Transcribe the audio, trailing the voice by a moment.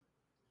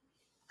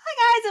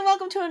guys, and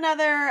welcome to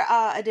another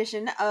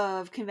edition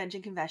of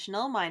Convention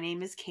Confessional. My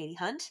name is Katie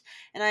Hunt,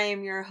 and I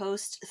am your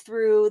host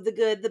through the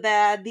good, the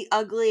bad, the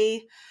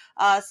ugly,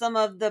 some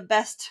of the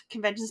best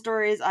convention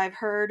stories I've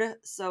heard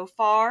so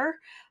far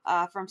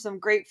from some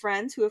great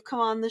friends who have come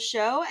on the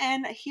show.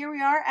 And here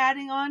we are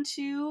adding on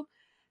to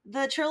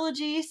the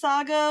trilogy,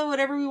 saga,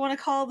 whatever we want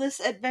to call this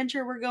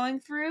adventure we're going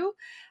through.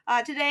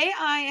 Today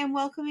I am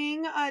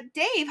welcoming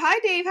Dave. Hi,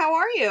 Dave. How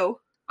are you?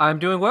 I'm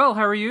doing well.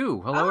 How are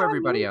you? Hello,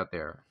 everybody out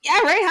there.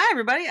 Yeah, right. Hi,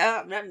 everybody.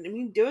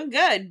 Doing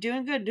good,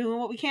 doing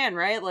what we can,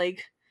 right?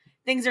 Like,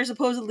 things are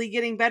supposedly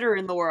getting better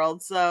in the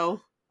world, so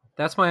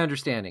That's my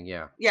understanding.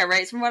 Yeah, yeah,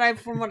 right. From what I've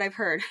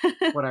heard.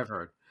 what I've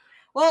heard.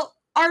 Well,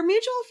 our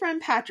mutual friend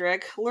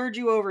Patrick lured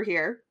you over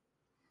here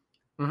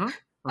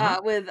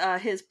with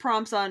his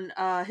prompts on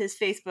his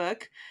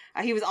Facebook.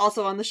 He was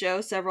also on the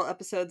show several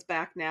episodes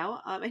back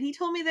now, and he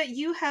told me that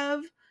you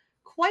have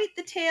quite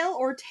the tale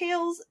or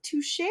tales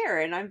to share,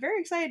 and I'm very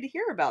excited to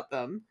hear about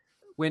them.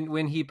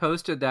 When he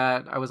posted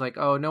that, I was like,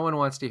 oh, no one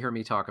wants to hear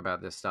me talk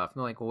about this stuff.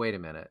 And I'm like, well, wait a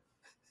minute.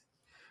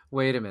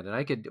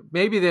 I could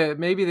maybe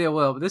they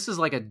will. This is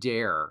like a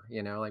dare,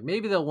 like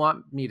maybe they'll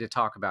want me to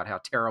talk about how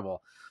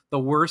terrible the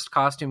worst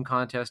costume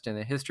contest in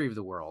the history of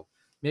the world.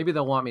 Maybe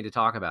they'll want me to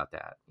talk about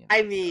that.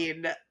 I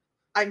mean,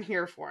 I'm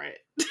here for it.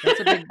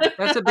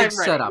 That's a big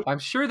setup. I'm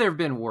sure there have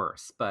been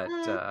worse, but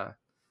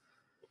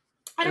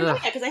I don't know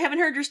yet because I haven't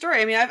heard your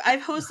story. I mean,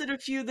 I've hosted a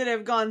few that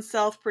have gone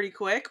south pretty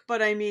quick,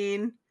 but I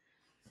mean,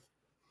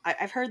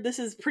 I've heard this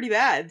is pretty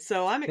bad,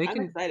 so I'm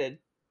excited.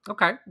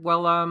 Okay.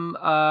 Well,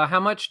 how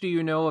much do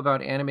you know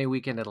about Anime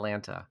Weekend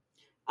Atlanta?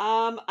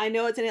 I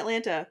know it's in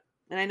Atlanta,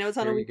 and I know it's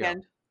on a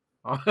weekend.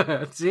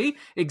 See?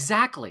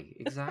 Exactly.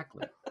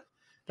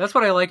 That's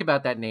what I like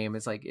about that name.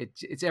 It's like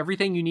it's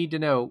everything you need to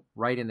know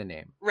right in the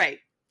name. Right.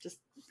 Just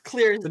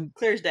clear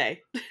as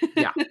day.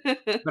 Yeah.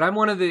 But I'm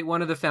one of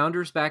the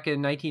founders. Back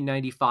in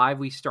 1995,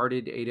 we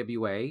started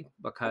AWA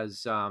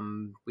because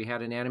we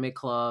had an anime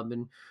club,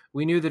 and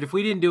we knew that if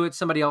we didn't do it,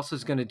 somebody else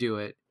was going to do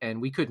it,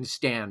 and we couldn't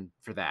stand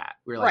for that.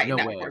 We were like, no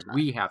way,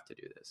 we have to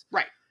do this.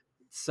 Right.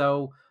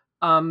 So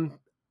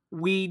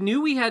we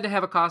knew we had to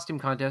have a costume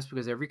contest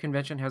because every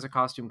convention has a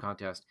costume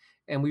contest,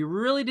 and we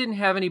really didn't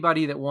have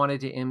anybody that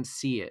wanted to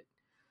MC it.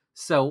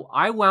 So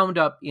I wound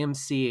up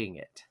MCing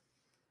it.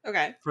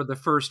 Okay. For the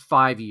first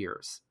 5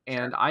 years.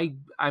 And sure.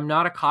 I'm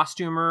not a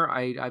costumer.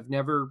 I've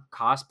never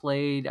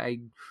cosplayed.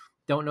 I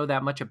don't know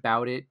that much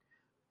about it.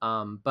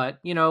 But,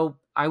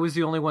 I was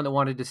the only one that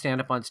wanted to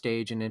stand up on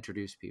stage and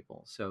introduce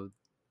people. So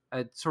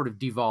it sort of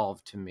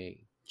devolved to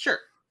me. Sure.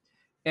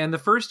 And the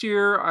first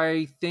year,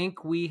 I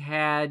think we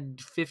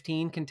had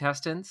 15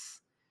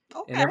 contestants.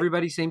 Okay. And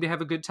everybody seemed to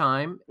have a good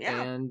time.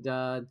 Yeah. And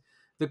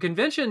the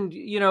convention,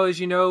 as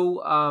you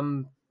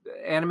know,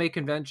 anime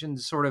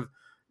conventions sort of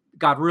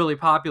got really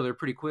popular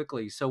pretty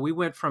quickly. So we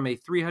went from a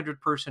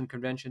 300-person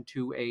convention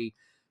to a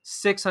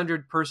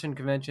 600-person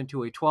convention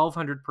to a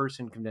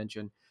 1,200-person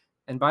convention.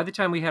 And by the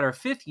time we had our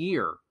fifth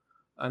year,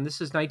 and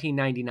this is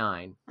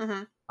 1999,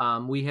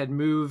 we had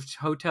moved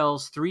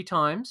hotels 3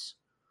 times.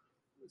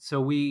 So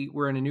we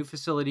were in a new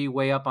facility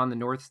way up on the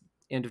north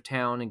end of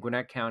town in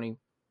Gwinnett County.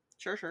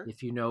 Sure.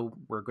 If you know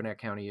where Gwinnett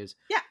County is.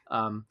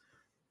 Yeah.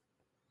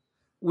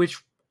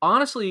 Which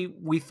honestly,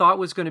 we thought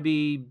was going to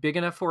be big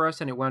enough for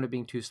us, and it wound up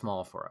being too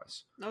small for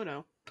us. Oh,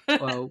 no.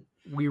 Well,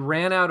 we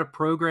ran out of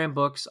program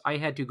books. I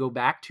had to go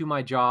back to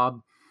my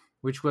job,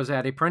 which was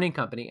at a printing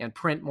company, and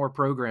print more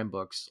program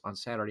books on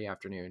Saturday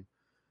afternoon.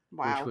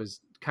 Wow. Which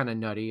was kind of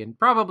nutty and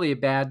probably a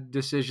bad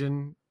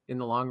decision in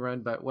the long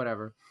run, but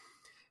whatever.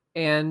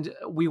 And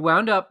we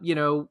wound up,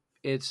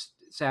 it's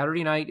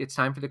Saturday night. It's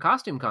time for the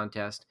costume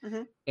contest.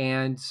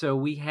 And so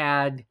we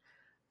had...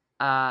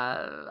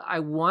 I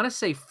want to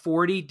say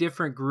 40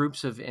 different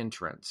groups of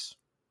entrants.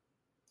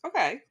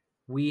 Okay.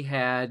 We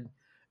had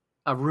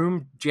a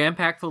room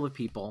jam-packed full of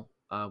people.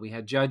 We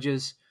had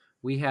judges.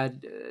 We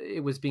had,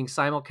 it was being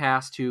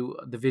simulcast to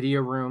the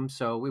video room.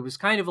 So it was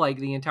kind of like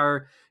the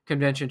entire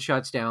convention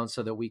shuts down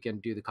so that we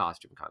can do the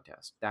costume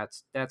contest.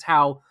 That's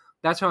how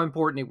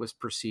important it was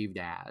perceived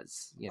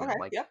as,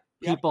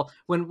 people,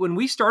 when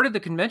we started the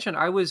convention,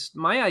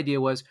 my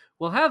idea was,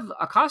 we'll have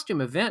a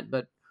costume event,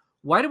 but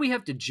why do we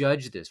have to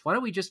judge this? Why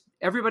don't we just,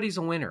 everybody's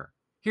a winner.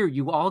 Here,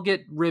 you all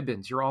get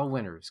ribbons. You're all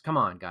winners. Come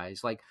on,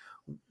 guys. Like,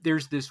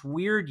 there's this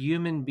weird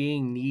human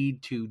being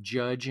need to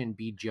judge and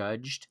be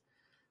judged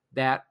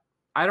that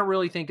I don't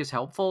really think is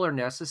helpful or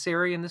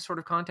necessary in this sort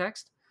of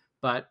context.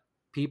 But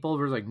people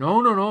were like,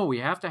 no, we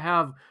have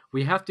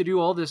to do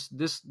all this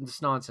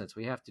nonsense.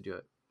 We have to do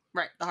it.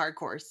 Right. The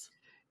hardcores.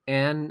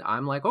 And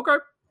I'm like, okay,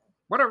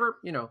 whatever,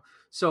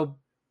 So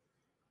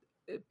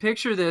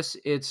picture this.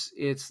 It's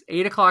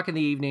 8:00 in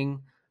the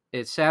evening.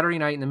 It's Saturday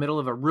night in the middle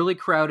of a really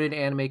crowded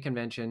anime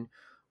convention.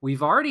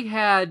 We've already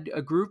had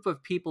a group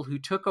of people who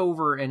took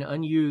over an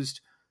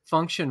unused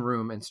function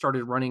room and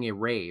started running a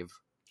rave.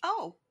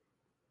 Oh.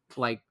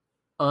 Like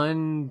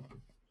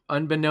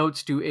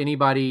unbeknownst to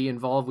anybody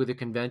involved with the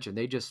convention.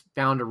 They just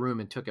found a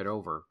room and took it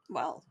over.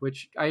 Well.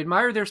 Which I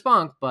admire their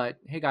spunk, but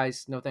hey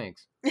guys, no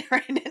thanks.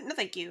 Right. No,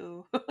 thank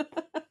you.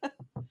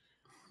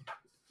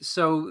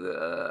 So,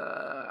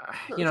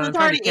 So I'm it's trying to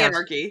already cast.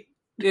 anarchy.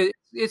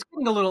 It's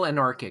getting a little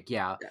anarchic.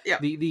 Yeah, Yeah.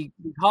 the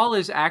hall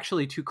is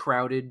actually too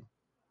crowded.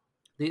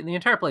 The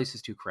entire place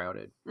is too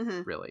crowded.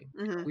 Mm-hmm. Really,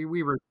 Mm-hmm.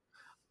 we were.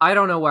 I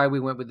don't know why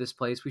we went with this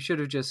place. We should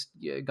have just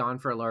gone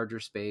for a larger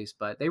space,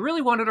 but they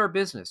really wanted our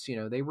business.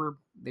 They were.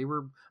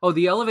 Oh,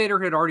 the elevator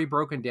had already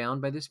broken down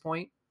by this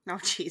point. Oh,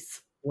 jeez.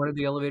 One of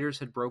the elevators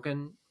had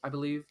broken, I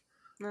believe.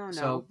 Oh, no.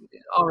 So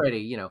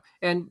already,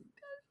 and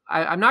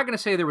I'm not going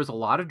to say there was a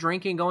lot of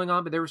drinking going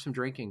on, but there was some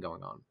drinking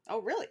going on.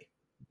 Oh, really?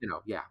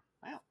 Yeah,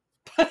 Wow.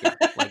 yeah,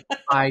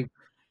 like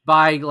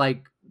by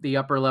like the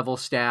upper level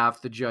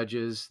staff, the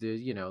judges, the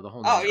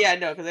whole Oh, nine yards. yeah,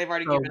 no, because they've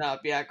already given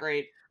up. Yeah,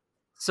 great.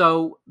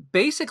 So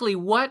basically,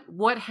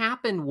 what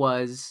happened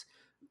was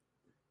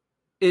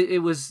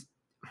it was,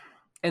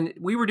 and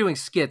we were doing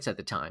skits at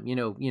the time,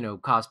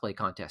 cosplay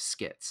contest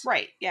skits,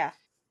 Right, yeah.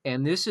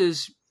 and this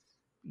is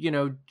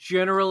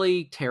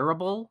generally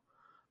terrible.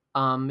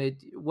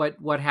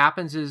 What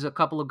happens is a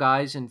couple of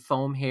guys in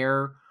foam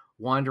hair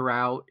wander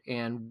out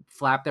and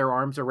flap their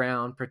arms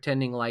around,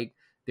 pretending like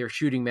they're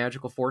shooting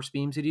magical force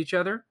beams at each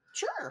other.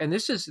 Sure. And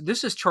this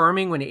is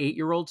charming when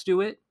 8-year-olds do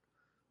it,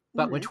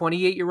 but when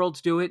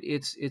 28-year-olds do it,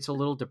 it's a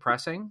little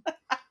depressing.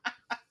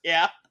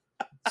 Yeah.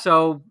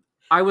 So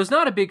I was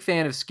not a big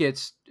fan of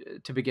skits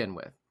to begin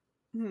with.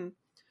 Mm-hmm.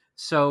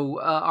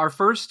 So our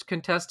first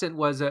contestant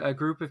was a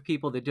group of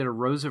people that did a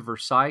Rose of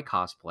Versailles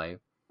cosplay.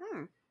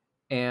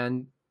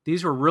 And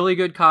these were really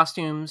good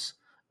costumes.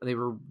 They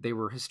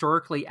were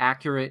historically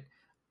accurate.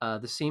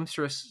 The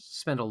seamstress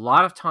spent a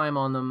lot of time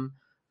on them.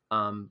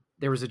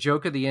 There was a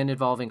joke at the end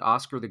involving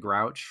Oscar the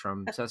Grouch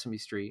from Sesame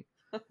Street.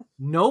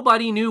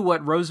 Nobody knew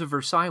what Rose of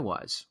Versailles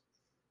was.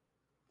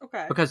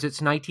 Okay. Because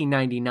it's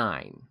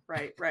 1999.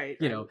 Right.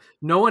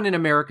 No one in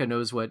America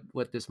knows what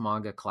this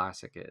manga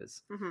classic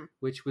is, mm-hmm.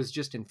 which was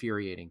just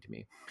infuriating to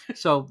me.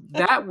 So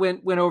that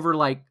went over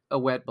like a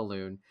wet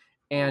balloon.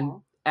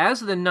 And as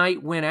the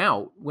night went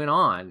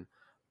on,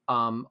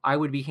 I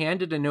would be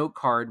handed a note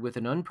card with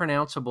an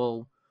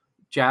unpronounceable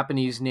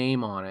Japanese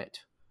name on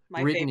it.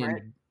 My written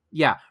favorite.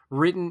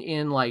 written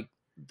in like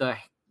the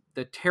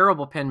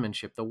terrible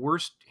penmanship, the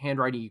worst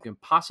handwriting you can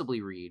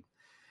possibly read.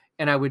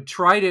 And I would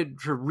try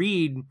to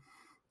read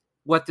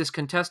what this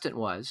contestant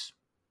was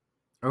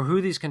or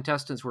who these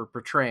contestants were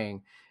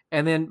portraying.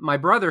 And then my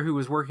brother, who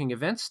was working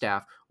event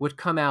staff, would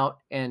come out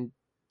and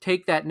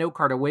take that note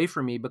card away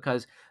from me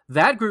because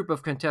that group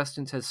of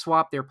contestants has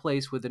swapped their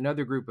place with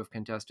another group of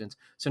contestants.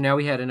 So now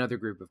we had another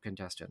group of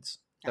contestants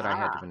that I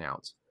had to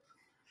announce.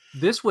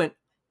 This went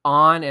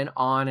on and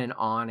on and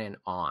on and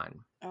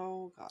on.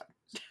 Oh, God.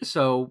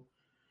 So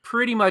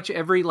pretty much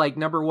every, like,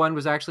 number 1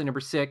 was actually number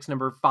 6,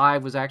 number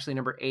 5 was actually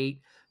number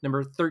 8,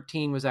 number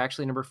 13 was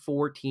actually number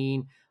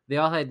 14. They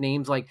all had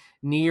names like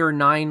Near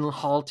Nine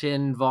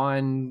Halton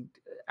von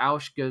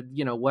Auschka,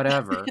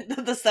 whatever.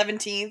 The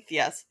 17th,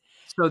 yes.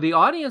 So the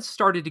audience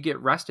started to get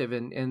restive,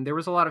 and there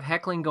was a lot of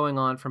heckling going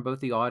on from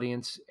both the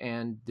audience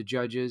and the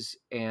judges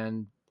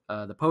and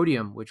the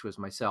podium, which was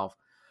myself.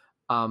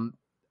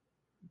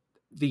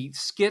 The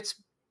skits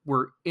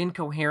were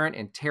incoherent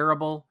and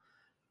terrible.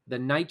 The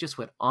night just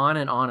went on,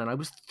 and I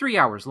was 3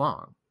 hours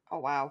long. Oh,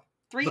 wow.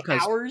 3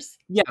 hours?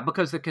 Yeah,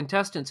 because the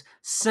contestants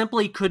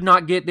simply could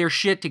not get their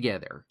shit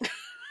together.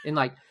 And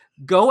like,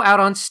 go out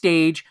on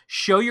stage,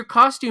 show your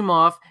costume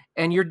off,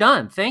 and you're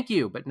done. Thank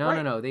you. But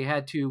no. They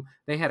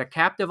had a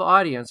captive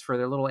audience for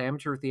their little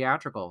amateur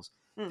theatricals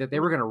that they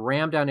were going to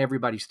ram down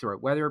everybody's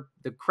throat, whether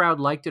the crowd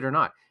liked it or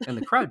not. And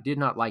the crowd did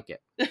not like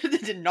it. They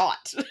did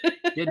not.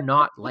 Did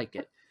not like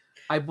it.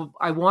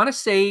 I want to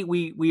say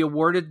we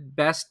awarded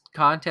best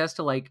contest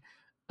to like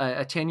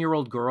a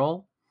 10-year-old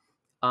girl.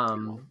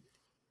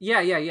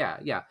 Yeah.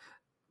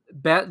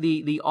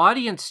 The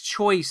audience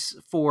choice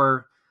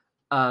for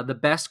the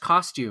best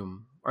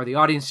costume, or the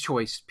audience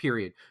choice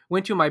period,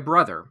 went to my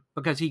brother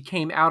because he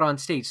came out on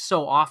stage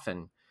so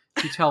often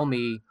to tell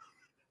me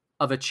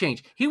of a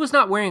change. He was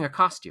not wearing a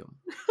costume.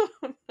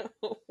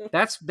 No.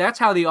 That's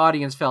how the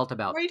audience felt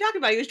about it. What are you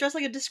talking about? He was dressed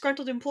like a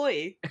disgruntled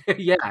employee.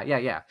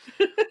 Yeah.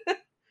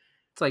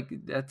 It's like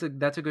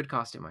that's a good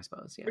costume, I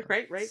suppose. Yeah.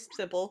 Right.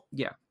 Simple.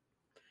 Yeah.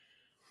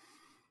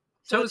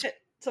 So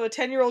a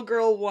 10-year-old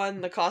girl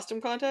won the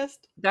costume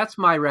contest? That's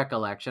my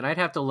recollection. I'd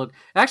have to look.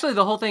 Actually,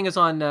 the whole thing is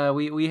on.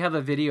 We have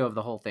a video of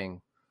the whole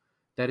thing.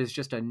 That is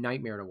just a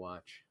nightmare to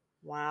watch.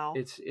 Wow.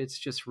 It's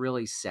just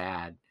really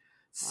sad. Wow.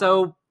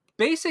 So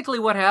basically,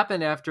 what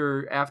happened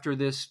after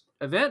this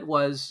event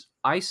was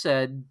I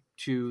said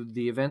to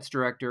the events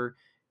director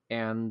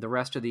and the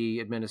rest of the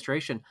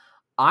administration,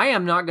 I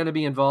am not going to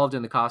be involved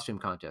in the costume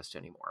contest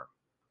anymore.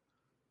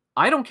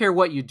 I don't care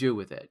what you do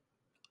with it.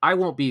 I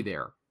won't be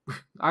there.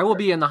 I will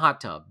be in the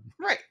hot tub.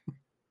 Right.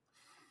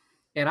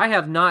 And I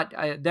have not,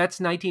 that's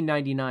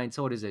 1999.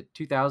 So what is it?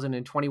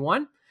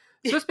 2021?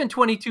 So it's been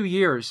 22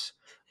 years.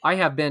 I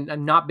have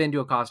not been to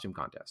a costume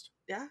contest.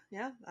 Yeah.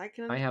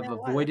 I have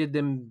avoided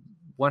them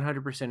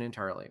 100%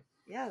 entirely.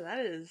 Yeah,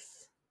 that is,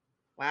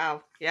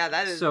 wow. Yeah,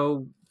 that is.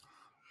 So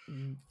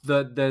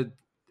the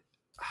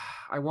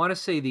I want to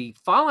say the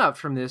fallout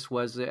from this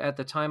was at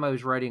the time I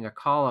was writing a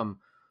column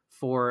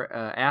for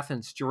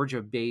Athens,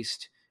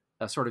 Georgia-based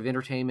sort of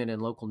entertainment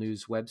and local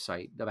news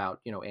website about,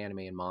 anime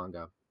and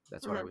manga.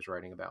 That's what I Mm-hmm. was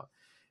writing about.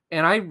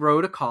 And I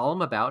wrote a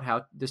column about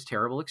how this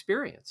terrible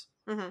experience.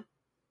 Mm-hmm.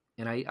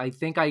 And I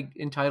think I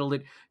entitled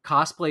it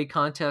 "Cosplay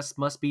Contests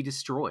Must Be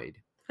Destroyed,"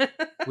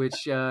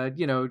 which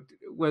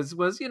was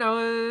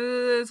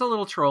it's a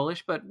little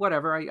trollish, but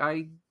whatever.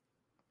 I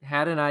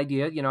had an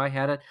idea. I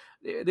had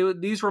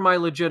these were my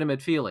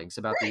legitimate feelings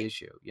about the Right.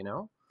 issue.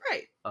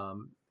 Right.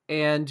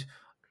 And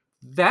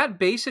that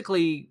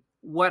basically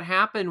what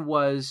happened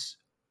was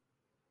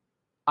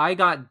I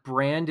got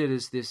branded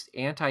as this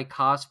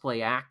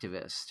anti-cosplay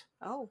activist.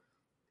 Oh.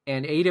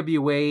 And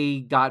AWA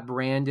got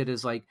branded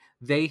as like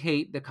they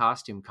hate the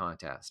costume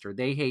contest, or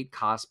they hate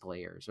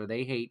cosplayers, or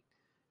they hate,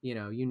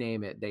 you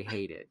name it, they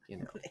hate it, I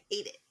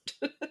hate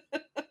it.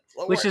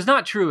 which is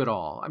not true at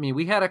all. I mean,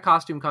 we had a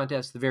costume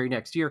contest the very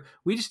next year.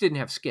 We just didn't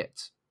have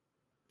skits.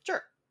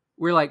 Sure.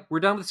 We're like, we're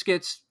done with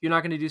skits. You're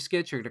not going to do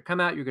skits. You're going to come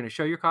out. You're going to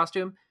show your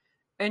costume,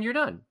 and you're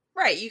done.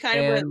 Right. You kind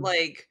of went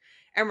like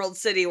Emerald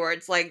City, where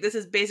it's like, this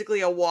is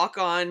basically a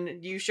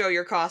walk-on. You show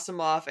your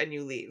costume off and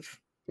you leave.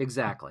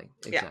 Exactly.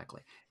 Yeah.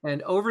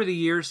 And over the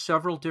years,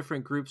 several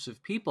different groups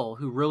of people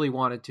who really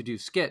wanted to do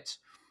skits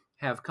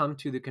have come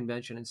to the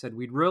convention and said,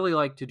 we'd really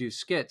like to do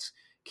skits.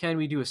 Can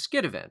we do a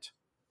skit event?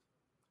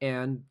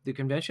 And the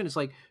convention is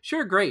like,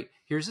 sure, great.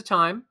 Here's the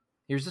time.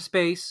 Here's the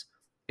space.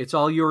 It's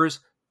all yours.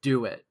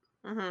 Do it.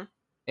 Mm-hmm.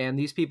 And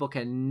these people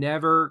can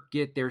never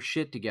get their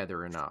shit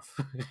together enough.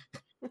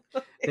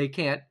 They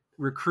can't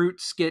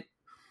recruit skit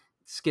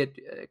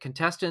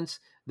contestants.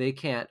 They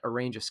can't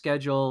arrange a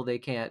schedule. They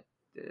can't.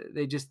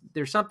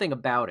 There's something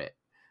about it.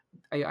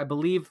 I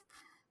believe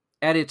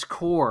at its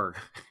core,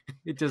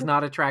 it does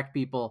not attract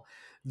people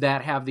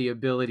that have the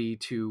ability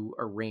to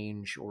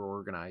arrange or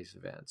organize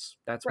events.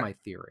 That's my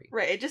theory.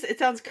 Right. It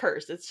sounds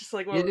cursed. It's just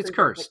like, it's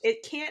cursed. Like,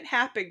 it can't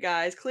happen,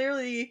 guys.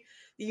 Clearly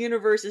the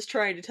universe is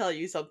trying to tell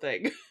you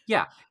something.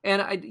 Yeah.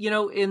 And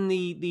in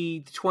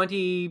the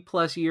 20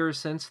 plus years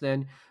since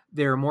then,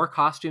 there are more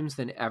costumes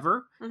than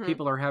ever. Mm-hmm.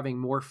 People are having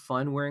more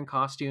fun wearing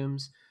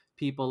costumes.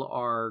 People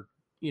are,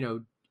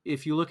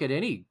 if you look at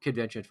any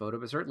convention photo,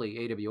 but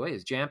certainly AWA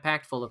is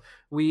jam-packed full of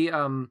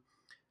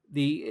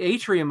the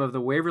atrium of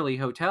the Waverly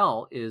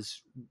Hotel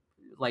is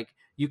like,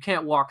 you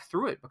can't walk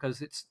through it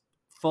because it's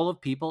full of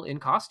people in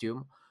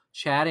costume,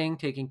 chatting,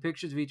 taking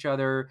pictures of each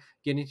other,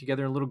 getting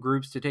together in little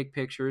groups to take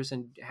pictures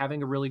and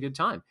having a really good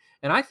time.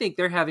 And I think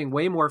they're having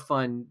way more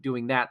fun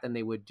doing that than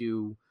they would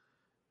do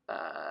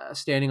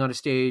standing on a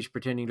stage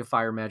pretending to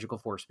fire magical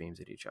force beams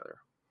at each other.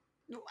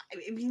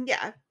 I mean,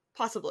 yeah,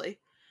 possibly.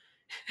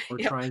 Or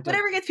trying to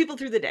whatever gets people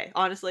through the day,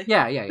 honestly.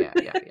 Yeah.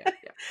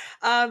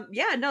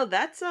 No,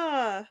 that's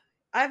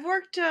I've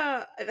worked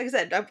like I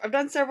said, I've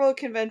done several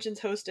conventions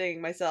hosting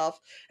myself.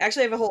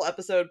 Actually, I have a whole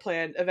episode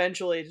planned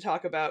eventually to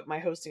talk about my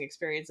hosting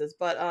experiences,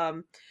 but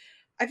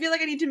I feel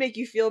like I need to make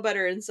you feel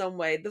better in some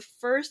way. The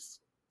first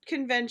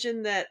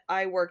convention that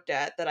I worked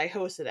at, that I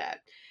hosted at,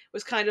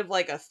 was kind of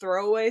like a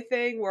throwaway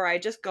thing where I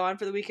just gone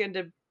for the weekend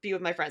to be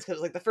with my friends because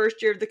it was like the first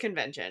year of the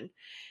convention.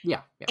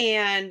 Yeah.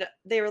 And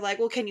they were like,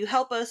 well, can you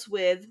help us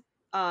with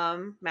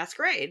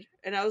Masquerade?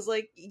 And I was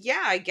like,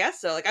 yeah, I guess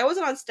so. Like, I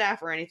wasn't on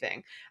staff or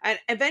anything. And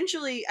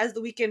eventually, as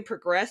the weekend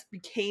progressed,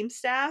 became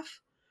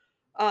staff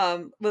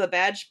with a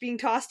badge being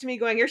tossed to me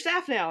going, you're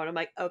staff now. And I'm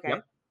like, okay.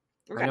 Yep.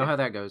 I know how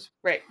that goes.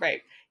 Right.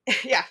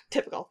 Yeah,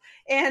 typical.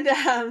 And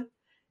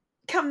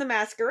come the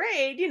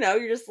Masquerade,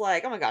 you're just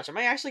like, oh my gosh, am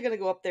I actually going to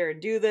go up there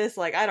and do this?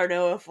 Like, I don't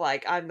know if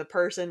like I'm the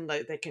person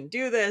that can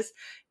do this.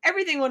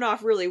 Everything went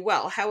off really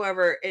well.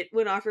 However, it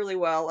went off really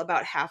well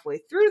about halfway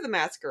through the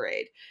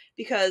Masquerade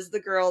because the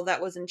girl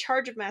that was in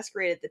charge of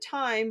Masquerade at the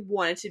time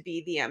wanted to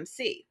be the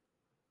MC.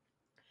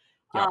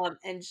 Yeah.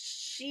 And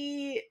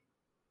she,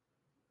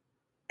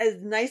 as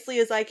nicely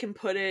as I can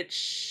put it,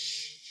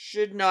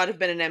 should not have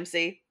been an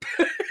MC.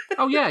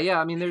 Oh yeah.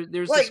 I mean,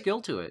 there's like, a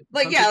skill to it.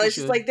 Like, yeah, it's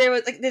just like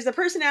there's a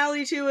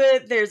personality to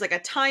it. There's like a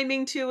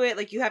timing to it.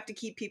 Like, you have to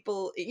keep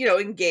people,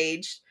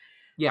 engaged.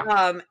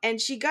 Yeah.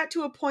 And she got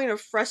to a point of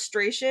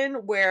frustration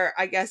where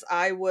I guess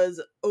I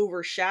was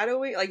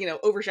overshadowing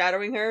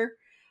her.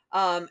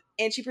 And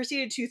she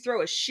proceeded to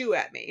throw a shoe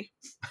at me.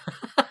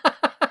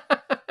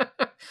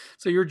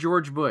 So you're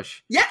George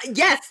Bush. Yeah.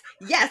 Yes,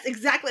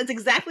 exactly. It's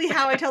exactly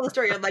how I tell the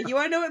story. I'm like, you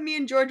want to know what me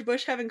and George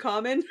Bush have in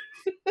common?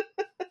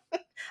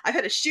 I've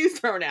had a shoe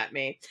thrown at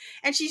me.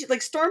 And she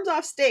like storms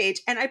off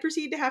stage, and I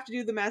proceed to have to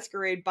do the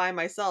Masquerade by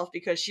myself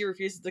because she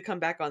refuses to come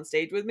back on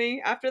stage with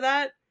me after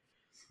that.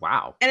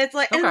 Wow. And it's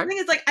like, and the thing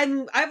is, like,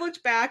 I've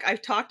looked back,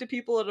 I've talked to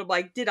people, and I'm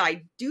like, did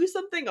I do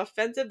something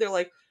offensive? They're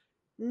like,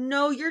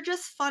 no, you're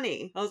just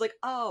funny. I was like,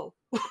 oh,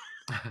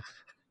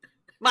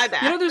 my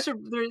bad.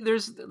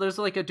 There's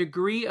like a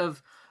degree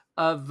of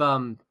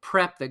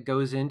prep that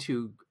goes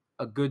into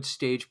a good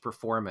stage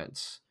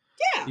performance.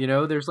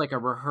 Yeah. There's like a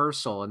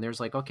rehearsal, and there's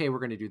like, okay, we're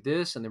going to do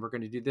this, and then we're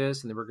going to do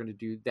this, and then we're going to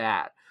do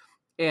that.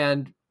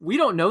 And we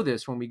don't know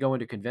this when we go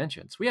into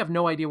conventions. We have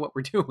no idea what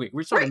we're doing.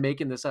 We're sort of Right.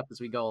 making this up as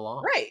we go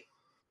along. Right.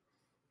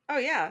 Oh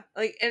yeah.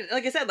 Like, and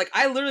like I said, like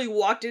I literally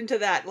walked into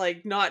that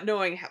like not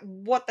knowing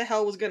what the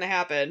hell was going to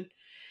happen.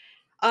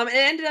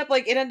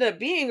 It ended up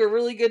being a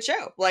really good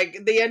show.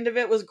 Like the end of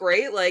it was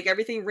great. Like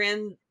everything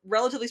ran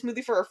relatively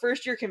smoothly for a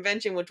first year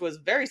convention, which was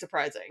very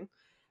surprising.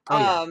 Oh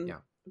yeah, Um, yeah.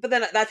 but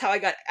then that's how I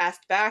got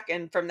asked back,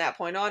 and from that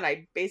point on,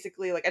 I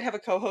basically like I'd have a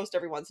co-host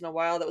every once in a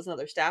while that was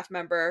another staff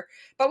member,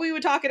 but we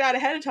would talk it out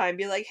ahead of time,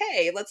 be like,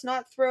 "Hey, let's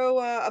not throw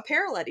a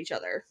apparel at each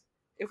other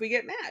if we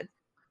get mad."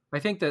 I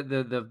think that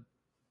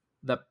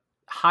the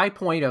high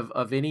point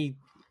of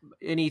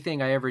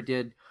anything I ever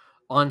did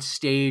on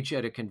stage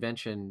at a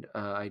convention,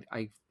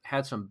 I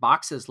had some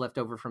boxes left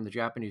over from the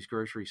Japanese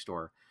grocery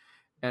store.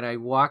 And I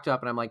walked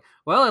up and I'm like,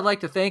 well, I'd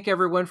like to thank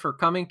everyone for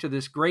coming to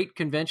this great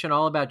convention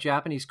all about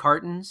Japanese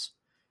cartons.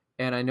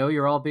 And I know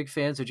you're all big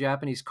fans of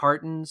Japanese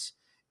cartons.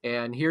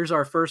 And here's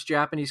our first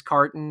Japanese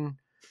carton.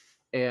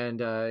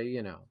 And,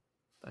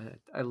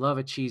 I love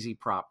a cheesy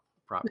prop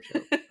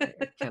joke.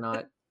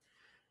 I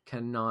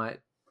cannot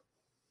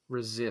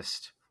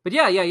resist. But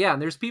yeah.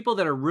 And there's people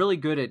that are really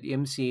good at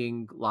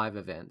emceeing live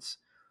events.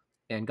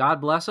 And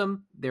God bless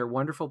them. They're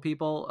wonderful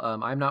people.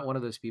 I'm not one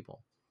of those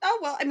people. Oh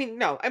well, I mean,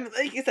 no, I'm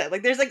like you said,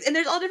 like there's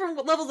all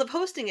different levels of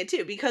hosting it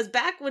too. Because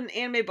back when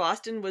Anime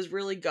Boston was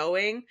really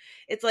going,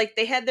 it's like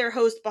they had their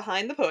host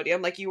behind the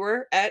podium, like you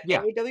were at Yeah.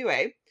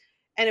 AWA,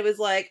 and it was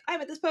like I'm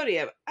at this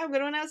podium, I'm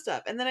going to announce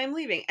stuff, and then I'm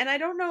leaving, and I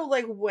don't know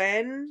like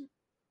when.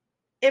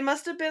 It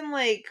must have been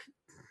like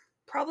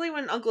probably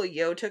when Uncle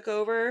Yo took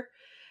over.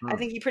 I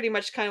think he pretty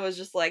much kind of was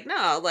just like,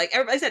 no, like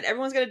I said,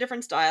 everyone's got a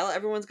different style.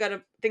 Everyone's got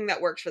a thing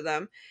that works for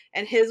them.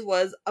 And his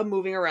was a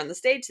moving around the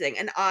stage thing.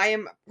 And I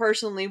am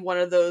personally one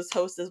of those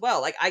hosts as well.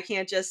 Like I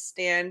can't just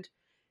stand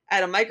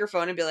at a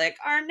microphone and be like,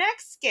 our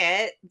next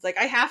skit. It's like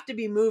I have to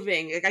be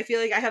moving. Like I feel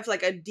like I have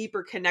like a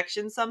deeper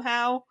connection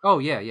somehow. Oh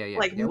yeah.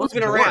 Like Well, it's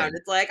moving boring. around.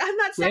 It's like I'm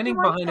not Standing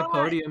behind a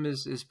podium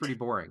is pretty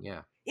boring.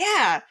 Yeah.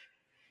 Yeah.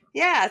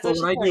 Yeah. So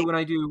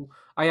Well,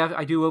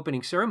 I do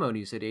opening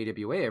ceremonies at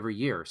AWA every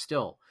year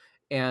still,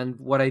 and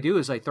what I do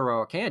is I throw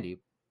out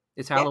candy.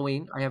 It's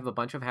Halloween. I have a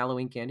bunch of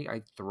Halloween candy.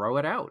 I throw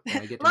it out,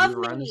 and I get to Love move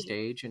around the me.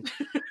 stage and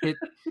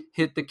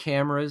hit the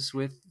cameras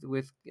with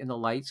and the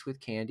lights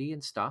with candy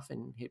and stuff,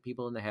 and hit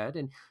people in the head.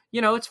 And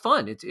it's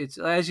fun. It's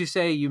as you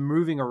say, you're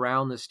moving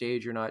around the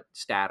stage. You're not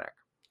static.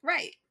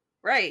 Right.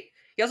 Right.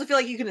 You also feel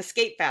like you can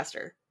escape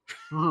faster.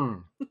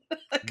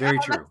 Like, very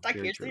true.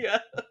 Very true.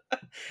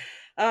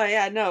 Oh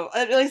yeah, no.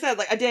 Like I said,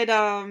 like I did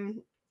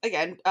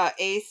again,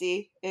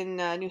 AAC in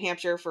New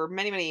Hampshire for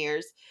many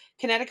years.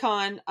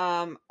 Kineticon,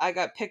 I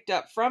got picked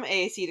up from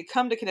AAC to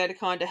come to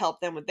Kineticon to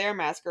help them with their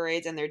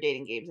masquerades and their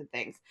dating games and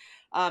things.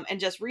 And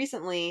just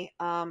recently,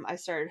 I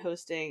started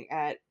hosting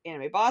at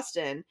Anime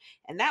Boston,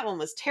 and that one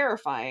was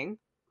terrifying.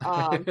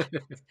 Well, because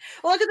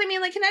I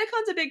mean, like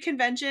Kineticon's a big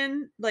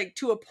convention, like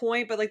to a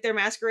point, but like their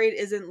masquerade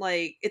isn't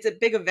like it's a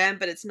big event,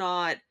 but it's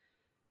not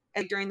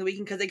like during the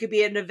weekend because it could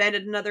be an event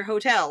at another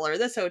hotel or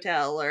this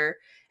hotel or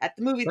at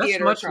the movie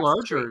theater. That's much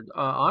larger.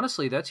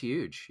 Honestly, that's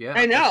huge. Yeah,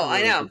 I know. Really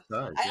I know.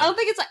 size, I don't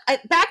think it's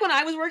like back when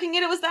I was working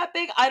it was that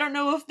big. I don't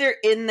know if they're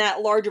in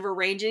that large of a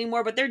range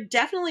anymore, but they're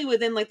definitely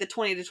within like the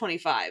 20 to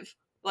 25.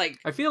 Like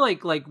I feel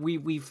like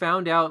we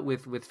found out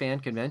with fan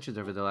conventions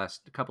over the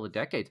last couple of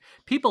decades,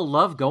 people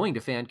love going to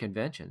fan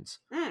conventions.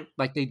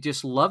 Like they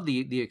just love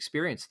the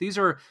experience. These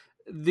are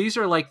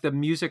like the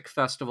music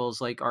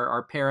festivals. Like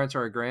our parents or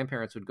our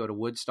grandparents would go to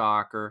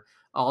Woodstock or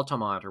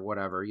Altamont or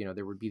whatever.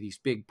 There would be these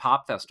big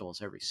pop festivals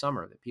every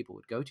summer that people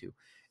would go to,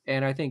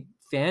 and I think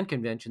fan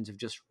conventions have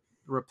just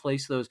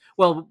replaced those.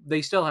 Well,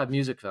 they still have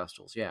music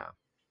festivals, yeah.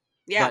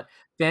 But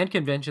fan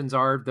conventions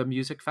are the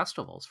music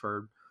festivals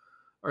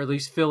or at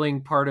least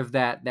filling part of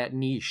that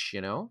niche,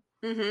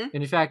 Mm-hmm.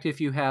 And in fact, if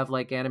you have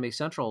like Anime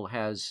Central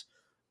has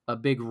a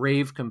big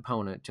rave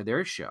component to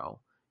their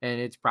show,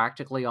 and it's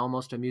practically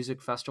almost a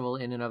music festival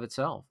in and of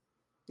itself.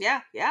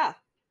 Yeah.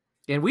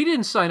 And we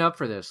didn't sign up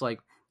for this. Like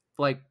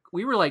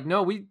we were like,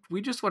 no, we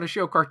just want to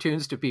show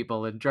cartoons to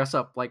people and dress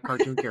up like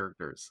cartoon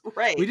characters.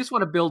 Right. We just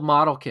want to build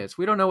model kits.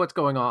 We don't know what's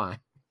going on.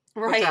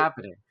 Right. What's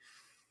happening?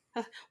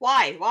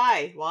 Why?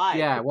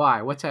 Yeah,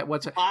 why? What's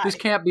why? This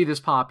can't be this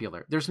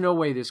popular. There's no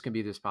way this can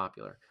be this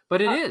popular.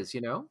 But it is,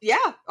 Yeah.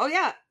 Oh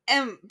yeah.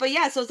 But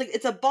yeah, so it's like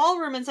it's a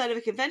ballroom inside of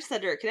a convention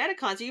center at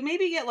Kineticon, so you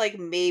maybe get like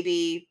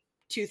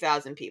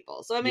 2,000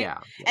 people. So I mean,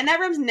 and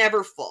that room's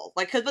never full.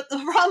 Like, but the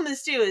problem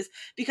is too is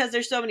because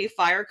there's so many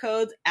fire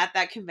codes at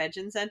that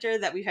convention center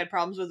that we've had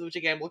problems with, which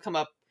again will come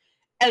up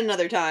at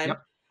another time.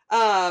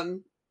 Yep.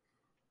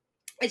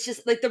 It's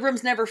just like the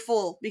room's never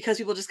full because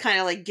people just kind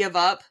of like give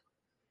up.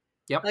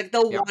 Yep. Like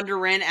they'll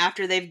wander in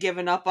after they've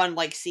given up on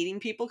like seating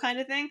people kind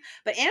of thing.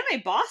 But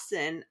Anime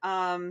Boston,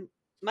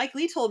 Mike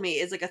Lee told me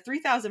is like a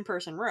 3,000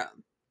 person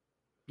room.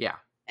 Yeah.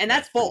 And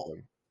that's full.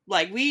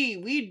 Like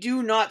we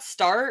do not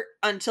start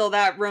until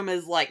that room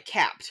is like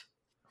capped.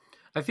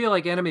 I feel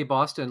like Anime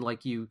Boston,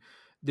 like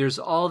there's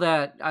all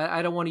that.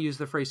 I don't want to use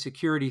the phrase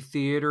security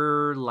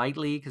theater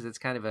lightly because it's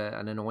kind of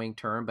an annoying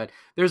term, but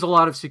there's a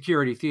lot of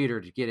security theater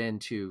to get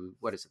into.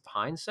 What is it, the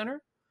Heinz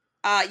Center?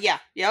 Yeah,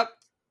 yep.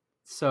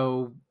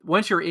 So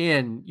once you're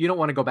in, you don't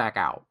want to go back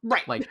out.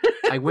 Right. Like,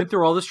 I went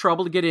through all this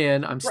trouble to get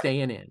in. I'm Right.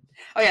 staying in.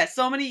 Oh yeah,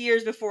 so many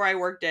years before I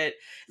worked it.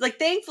 Like,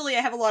 thankfully,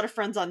 I have a lot of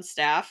friends on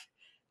staff.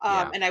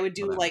 Yeah, and I would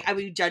do well, that like I helps.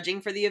 would be judging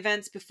for the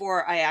events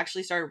before I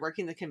actually started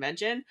working the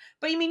convention.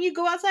 But you mean you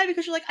go outside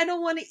because you're like, I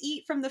don't want to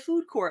eat from the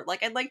food court.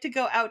 Like, I'd like to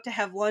go out to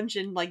have lunch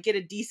and like get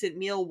a decent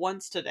meal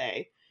once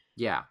today.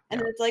 Yeah, And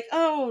yeah. then it's like,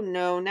 oh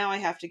no, now I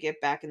have to get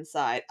back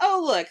inside.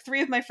 Oh look,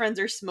 3 of my friends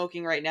are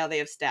smoking right now. They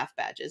have staff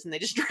badges, and they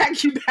just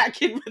drag you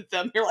back in with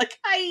them. You're like,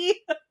 hi,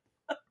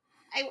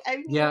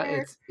 I'm Yeah,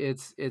 here.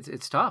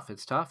 it's tough.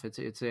 It's tough.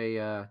 It's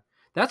a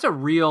that's a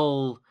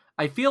real.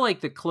 I feel like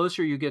the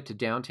closer you get to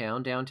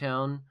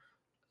downtown,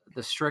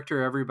 the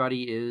stricter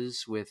everybody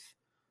is with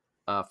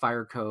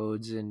fire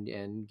codes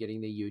and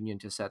getting the union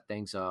to set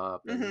things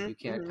up, and you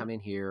can't come in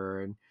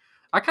here. And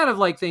I kind of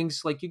like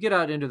things like you get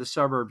out into the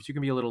suburbs, you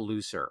can be a little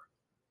looser.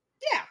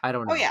 Yeah. I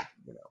don't Oh know. yeah.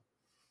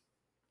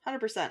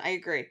 100%. I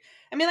agree.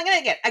 I mean, like,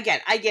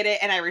 I get it,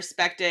 and I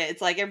respect it.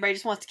 It's like everybody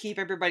just wants to keep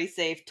everybody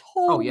safe.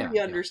 Oh yeah, Totally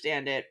yeah.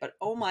 understand it, but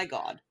oh my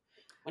god,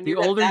 when The you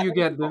get older that you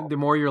many get, people. the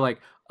more you're like,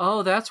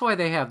 oh, that's why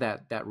they have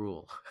that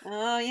rule.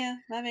 Oh yeah,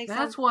 that makes sense.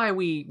 That's why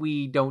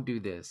we don't do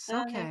this.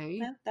 Yeah,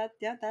 Okay.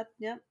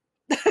 yeah.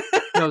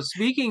 No,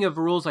 speaking of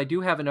rules, I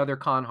do have another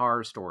con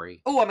horror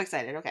story Oh, I'm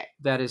excited. Okay.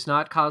 that is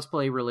not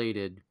cosplay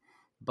related,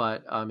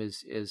 but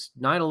is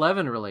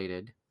 9/11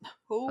 related.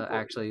 Oh boy.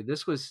 Actually,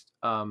 this was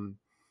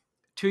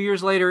 2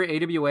 years later.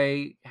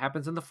 AWA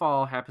happens in the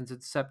fall, happens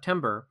in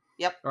September.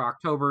 Yep. Or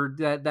October.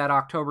 That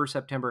October,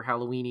 September,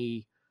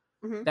 Halloweeny,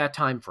 that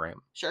time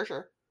frame.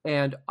 Sure.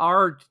 And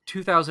our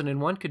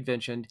 2001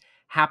 convention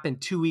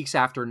happened 2 weeks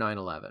after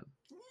 9/11.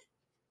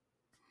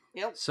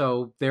 Yep.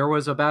 So there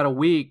was about a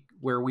week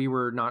where we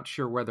were not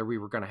sure whether we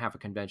were going to have a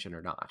convention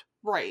or not.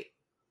 Right.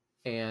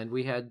 And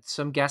we had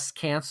some guests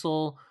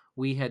cancel.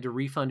 We had to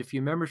refund a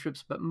few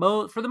memberships, but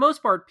for the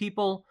most part,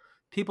 people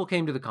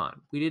came to the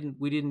con. We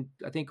didn't.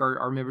 I think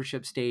our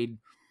membership stayed.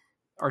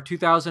 Our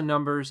 2000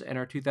 numbers and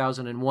our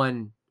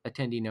 2001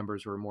 attendee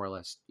numbers were more or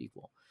less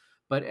equal,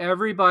 but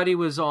everybody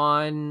was a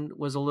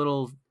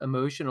little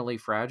emotionally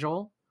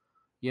fragile.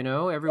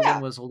 Everyone Yeah.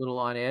 was a little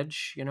on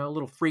edge. A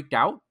little freaked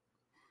out.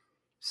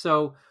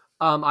 So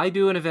I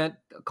do an event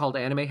called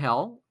Anime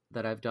Hell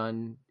that I've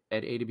done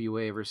at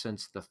AWA ever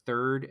since the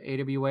third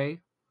AWA.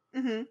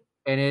 Mm-hmm.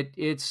 And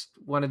it's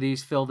one of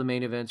these fill the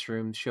main events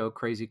room, show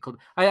crazy.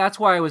 That's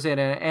why I was at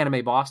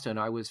Anime Boston.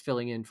 I was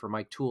filling in for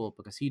Mike Toole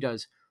because he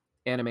does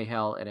Anime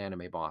Hell at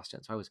Anime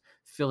Boston. So I was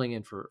filling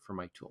in for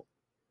Mike Toole.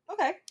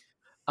 Okay.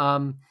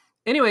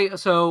 Anyway,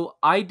 so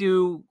I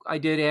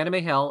did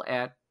Anime Hell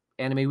at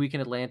Anime Week in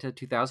Atlanta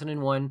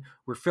 2001.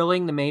 We're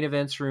filling the main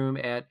events room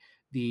at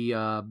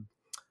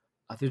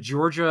the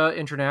Georgia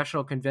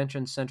International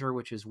Convention Center,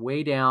 which is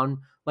way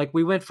down. Like,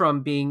 we went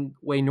from being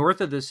way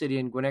north of the city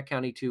in Gwinnett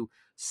County to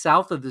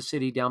south of the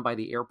city down by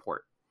the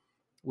airport,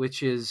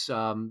 which is,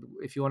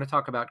 if you want to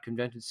talk about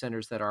convention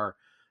centers that are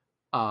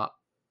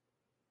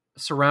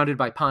surrounded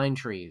by pine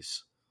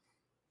trees,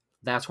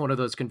 that's one of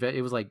those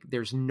it was like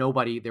there was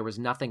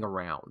nothing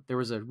around. There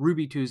was a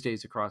Ruby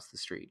Tuesdays across the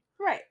street.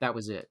 Right. That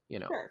was it,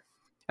 Sure.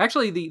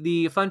 Actually,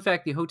 the fun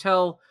fact, the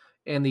hotel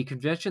and the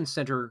convention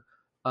center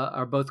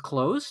are both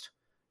closed.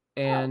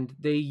 And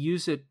they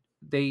use it.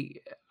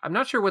 I'm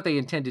not sure what they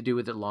intend to do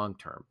with it long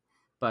term,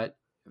 but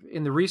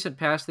in the recent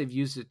past, they've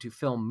used it to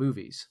film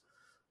movies.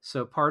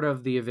 So part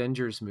of the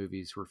Avengers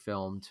movies were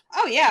filmed.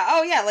 Oh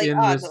yeah,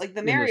 like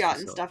the Marriott and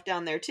facility. stuff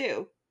down there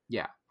too.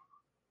 Yeah.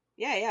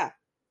 Yeah.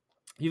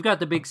 You've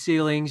got the big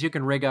ceilings. You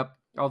can rig up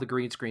all the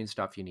green screen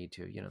stuff you need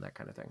to. That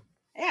kind of thing.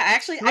 Yeah,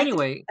 actually, So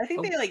anyway, I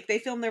think they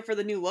filmed there for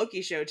the new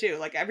Loki show too.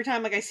 Like, every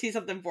time I see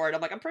something for it, I'm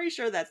like, I'm pretty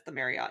sure that's the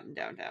Marriott in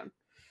downtown.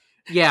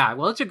 Yeah,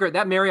 well,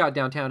 that Marriott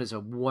downtown is a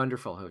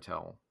wonderful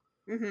hotel.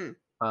 Mm-hmm.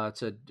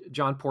 It's a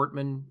John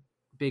Portman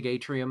big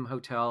atrium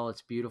hotel.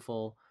 It's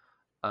beautiful.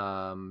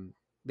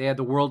 They had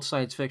the World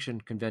Science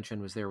Fiction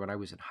Convention was there when I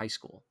was in high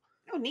school.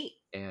 Oh, neat.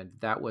 And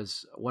that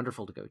was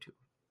wonderful to go to.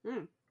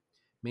 Mm.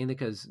 Mainly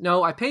because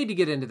I paid to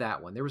get into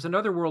that one. There was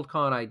another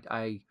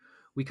Worldcon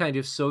we kind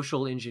of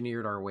social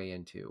engineered our way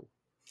into,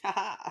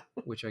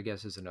 which I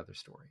guess is another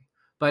story.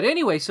 But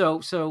anyway,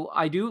 so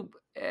I do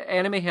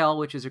Anime Hell,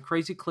 which is a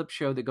crazy clip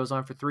show that goes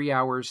on for 3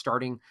 hours,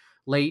 starting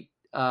late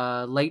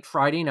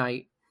Friday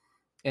night,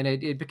 and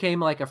it became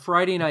like a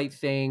Friday night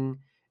thing,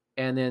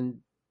 and then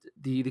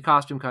the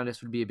costume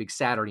contest would be a big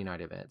Saturday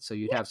night event. So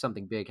you'd have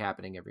something big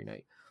happening every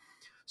night.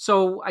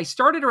 So I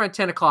started around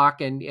 10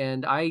 o'clock,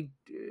 and I'd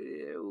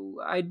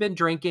been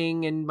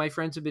drinking, and my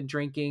friends had been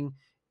drinking,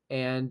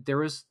 and there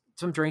was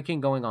some drinking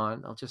going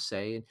on, I'll just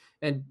say.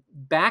 And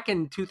back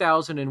in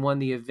 2001,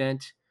 the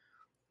event,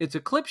 it's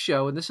a clip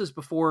show, and this is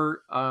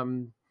before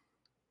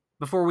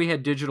we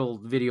had digital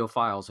video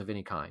files of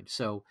any kind.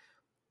 So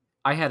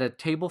I had a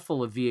table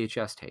full of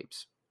VHS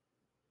tapes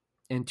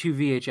and 2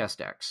 VHS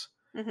decks.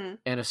 Mm-hmm.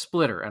 and a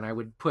splitter, and I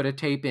would put a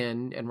tape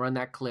in and run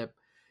that clip,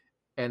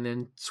 and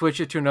then switch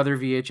it to another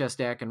VHS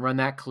deck and run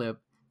that clip.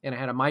 And I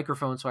had a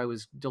microphone, so I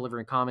was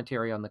delivering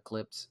commentary on the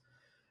clips.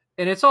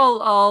 And it's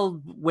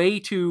all way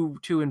too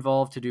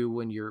involved to do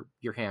when you're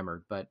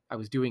hammered, but I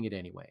was doing it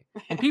anyway.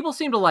 And people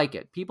seemed to like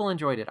it. People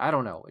enjoyed it. I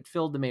don't know. It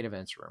filled the main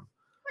events room.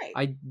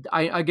 Right.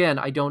 I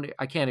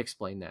can't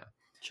explain that.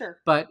 Sure.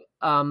 But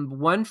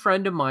one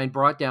friend of mine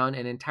brought down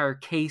an entire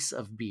case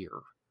of beer,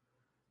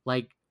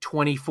 like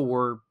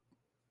 24,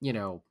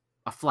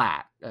 a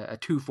flat, a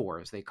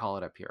 2-4 as they call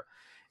it up here.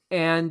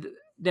 And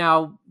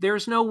now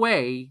there's no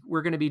way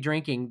we're going to be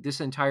drinking this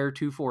entire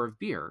 2-4 of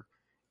beer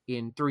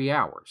in 3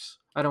 hours.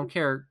 I don't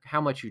care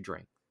how much you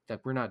drink,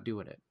 that we're not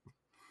doing it.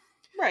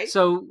 Right.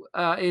 So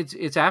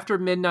it's after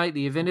midnight.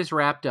 The event is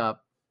wrapped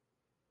up.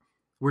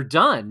 We're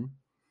done.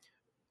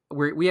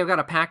 We have got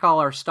to pack all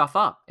our stuff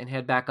up and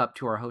head back up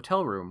to our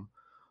hotel room,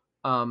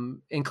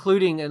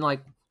 including, and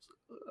like,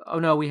 oh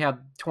no, we have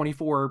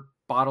 24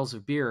 bottles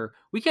of beer.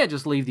 We can't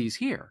just leave these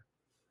here.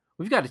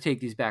 We've got to take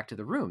these back to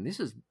the room. This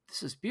is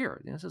beer.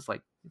 This is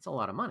like, it's a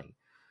lot of money.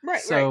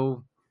 Right. So,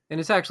 right. And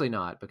it's actually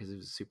not, because it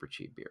was super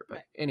cheap beer.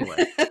 But anyway,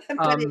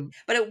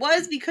 but it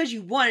was because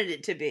you wanted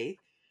it to be.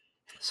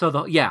 So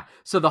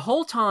the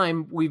whole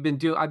time I've been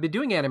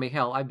doing Anime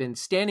Hell, I've been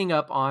standing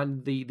up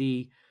on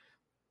the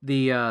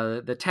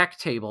tech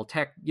table.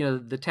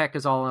 The tech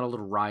is all on a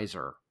little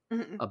riser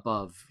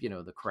above,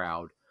 the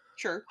crowd.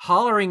 Sure.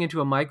 Hollering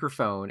into a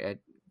microphone at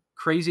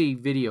crazy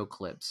video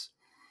clips.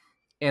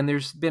 And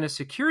there's been a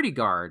security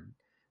guard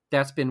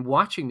that's been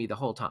watching me the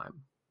whole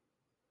time.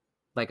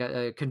 Like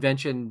a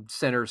convention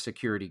center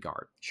security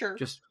guard. Sure.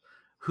 Just,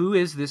 who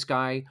is this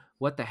guy?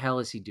 What the hell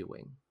is he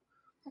doing?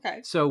 Okay.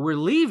 So we're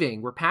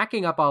leaving. We're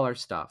packing up all our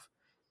stuff.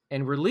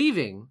 And we're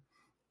leaving.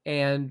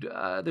 And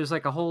there's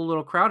like a whole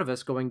little crowd of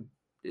us going.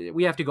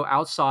 We have to go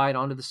outside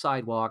onto the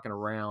sidewalk and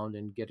around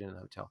and get in a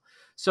hotel.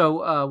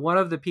 So one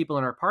of the people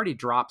in our party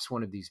drops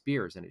one of these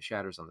beers and it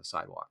shatters on the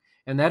sidewalk.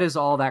 And that is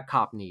all that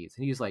cop needs.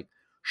 And he's like,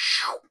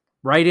 shoo,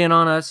 right in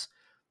on us.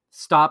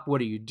 Stop.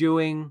 What are you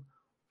doing?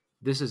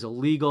 This is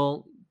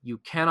illegal. You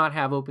cannot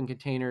have open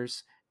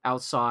containers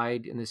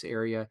outside in this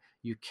area.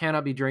 You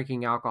cannot be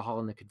drinking alcohol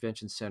in the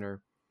convention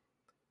center.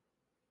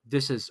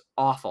 This is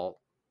awful.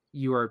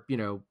 You are,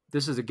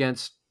 this is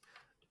against,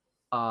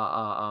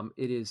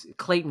 it is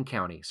Clayton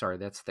County. Sorry,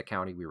 that's the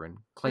county we were in.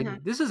 Clayton.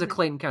 Mm-hmm. This is a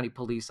Clayton County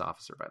police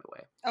officer, by the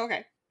way.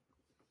 Okay.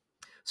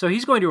 So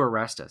he's going to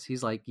arrest us.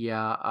 He's like,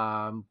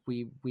 yeah,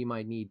 we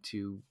might need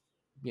to,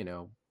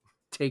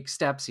 take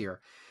steps here.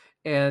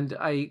 And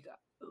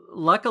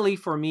luckily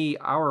for me,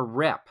 our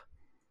rep,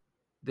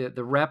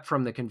 the rep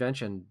from the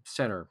convention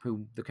center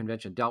who the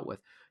convention dealt with,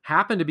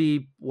 happened to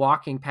be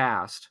walking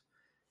past,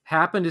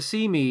 happened to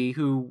see me,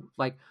 who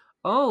like,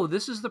 oh,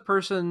 this is the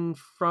person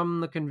from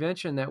the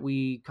convention that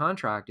we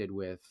contracted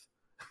with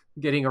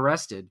getting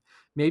arrested.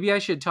 Maybe I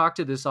should talk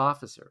to this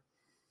officer.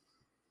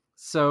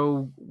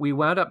 So we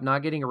wound up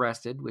not getting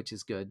arrested, which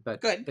is good.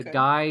 But the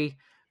guy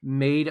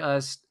made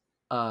us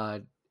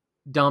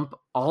dump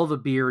all the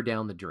beer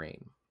down the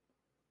drain.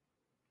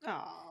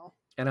 Oh.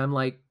 And I'm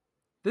like,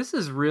 this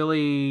is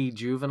really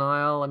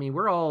juvenile. I mean,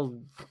 we're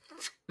all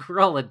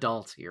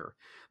adults here.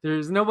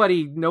 There's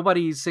nobody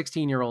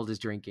 16-year-old is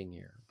drinking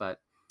here. But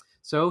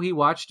so he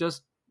watched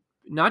us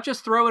not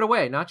just throw it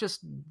away, not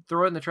just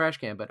throw it in the trash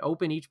can, but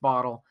open each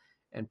bottle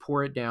and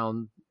pour it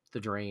down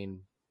the drain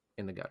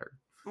in the gutter.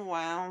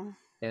 Wow.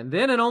 And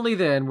then and only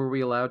then were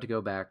we allowed to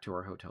go back to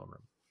our hotel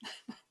room.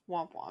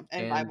 Womp womp.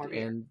 And buy more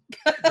beer. And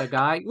the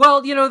guy,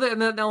 well,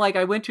 like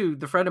I went to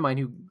the friend of mine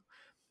who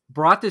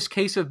brought this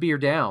case of beer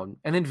down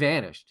and then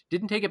vanished.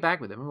 Didn't take it back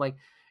with him. I'm like,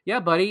 yeah,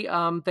 buddy,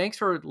 thanks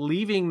for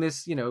leaving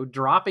this,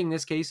 dropping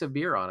this case of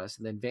beer on us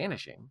and then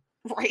vanishing.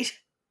 Right.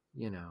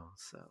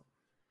 So.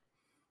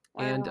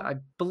 Wow. And I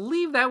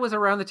believe that was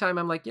around the time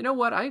I'm like, you know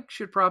what? I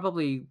should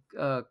probably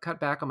cut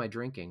back on my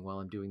drinking while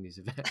I'm doing these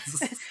events.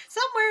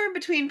 Somewhere in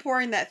between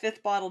pouring that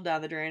 5th bottle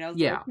down the drain. I was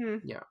yeah.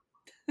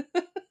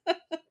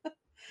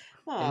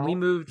 And we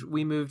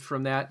moved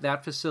from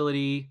that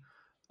facility.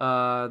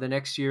 The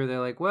next year,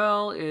 they're like,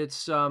 well,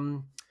 it's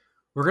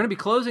we're going to be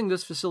closing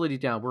this facility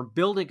down. We're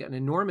building an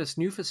enormous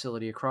new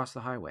facility across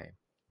the highway.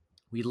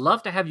 We'd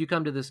love to have you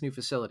come to this new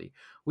facility.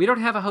 We don't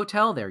have a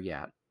hotel there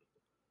yet,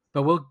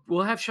 but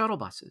we'll have shuttle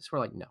buses. We're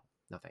like, no,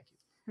 thank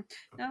you.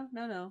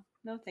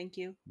 No, thank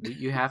you.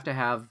 You have to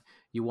have.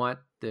 You want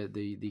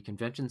the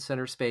convention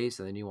center space,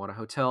 and then you want a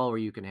hotel where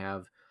you can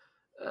have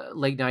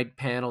late night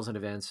panels and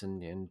events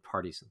and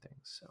parties and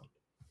things. So.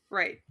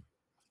 Right.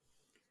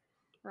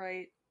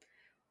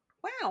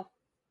 Wow.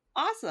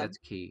 Awesome. That's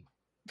key.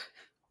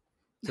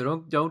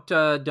 So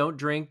don't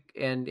drink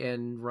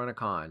and run a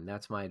con.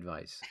 That's my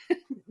advice.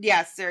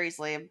 Yeah,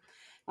 seriously. I've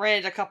ran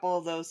into a couple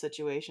of those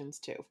situations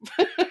too.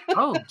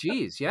 Oh,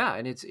 geez. Yeah.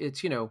 And it's,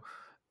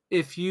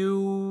 if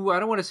you, I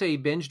don't want to say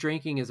binge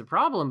drinking is a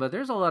problem, but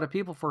there's a lot of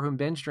people for whom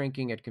binge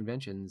drinking at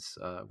conventions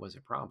was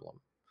a problem.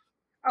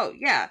 Oh,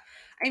 yeah.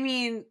 I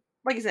mean,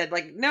 like I said,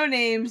 like no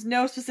names,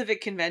 no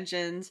specific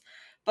conventions,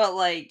 But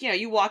like,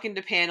 you walk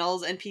into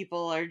panels and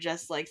people are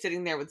just like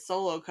sitting there with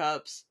solo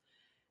cups.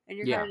 And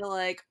you're Yeah. kind of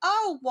like,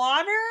 oh,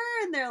 water?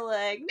 And they're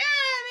like, nah,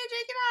 I'm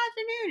taking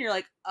afternoon. You're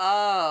like,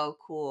 oh,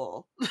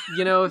 cool.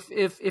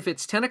 If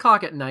it's 10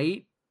 o'clock at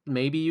night,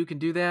 maybe you can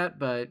do that,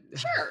 but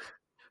Sure.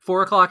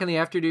 4 o'clock in the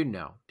afternoon,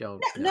 no,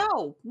 don't,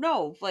 no,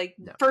 No. Like,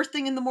 no. first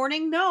thing in the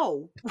morning,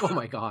 no. Oh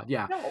my God.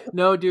 Yeah. No.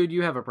 No, dude,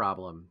 you have a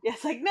problem.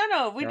 It's like,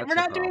 no. We're That's a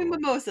not doing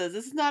problem. mimosas.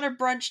 This is not a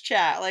brunch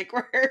chat. Like,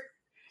 we're.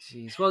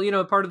 Jeez.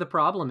 Well, part of the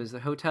problem is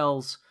that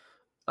hotels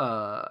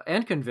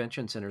and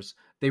convention centers,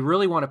 they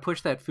really want to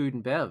push that food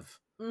and bev,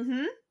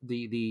 Mm-hmm.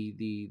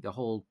 the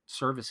whole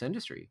service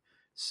industry. Yeah.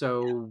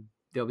 So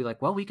they'll be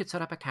like, well, we could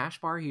set up a cash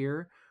bar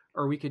here,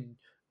 or we could,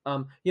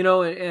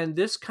 and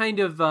this kind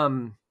of,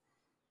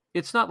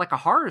 it's not like a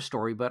horror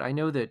story, but I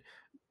know that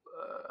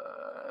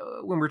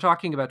when we're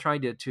talking about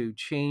trying to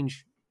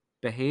change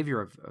behavior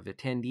of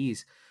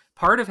attendees,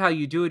 part of how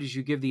you do it is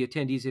you give the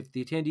attendees, if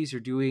the attendees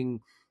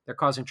they're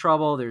causing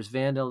trouble, there's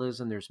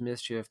vandalism, there's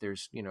mischief,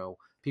 there's,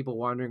 people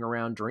wandering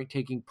around,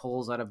 taking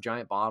pulls out of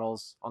giant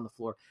bottles on the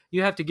floor.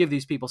 You have to give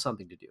these people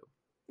something to do.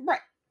 Right.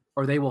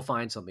 Or they will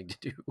find something to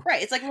do.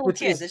 Right. It's like little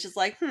kids. It's just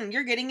like,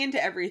 you're getting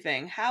into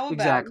everything. How about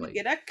Exactly.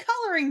 you get a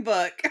coloring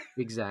book?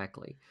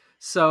 Exactly.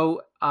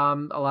 So a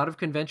lot of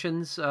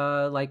conventions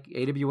like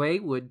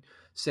AWA would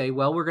say,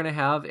 well, we're going to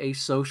have a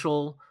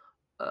social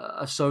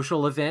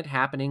event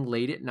happening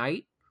late at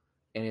night,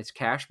 and it's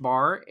cash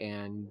bar,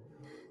 and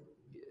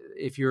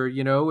if you're,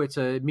 it's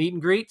a meet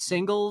and greet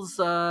singles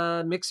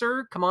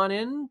mixer, come on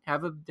in,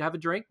 have a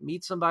drink,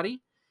 meet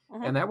somebody.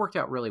 Mm-hmm. And that worked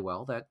out really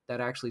well.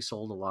 That actually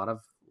sold a lot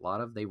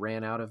of they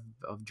ran out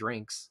of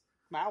drinks.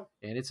 Wow.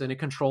 And it's in a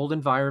controlled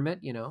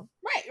environment,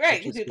 Right.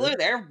 Because people are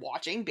there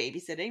watching,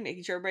 babysitting,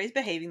 making sure everybody's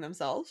behaving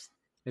themselves.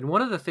 And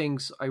one of the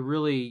things I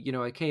really,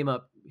 I came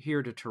up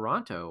here to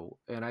Toronto,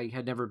 and I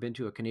had never been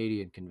to a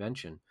Canadian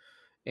convention.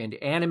 And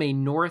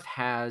Anime North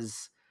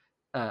has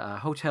a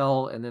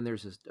hotel, and then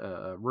there's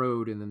a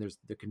road, and then there's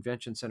the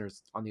convention center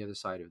on the other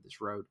side of this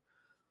road.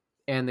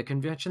 And the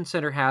convention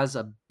center has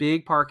a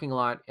big parking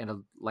lot and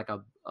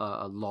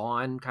a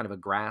lawn, kind of a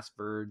grass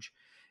verge,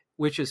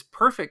 which is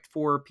perfect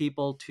for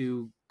people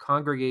to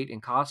congregate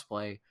and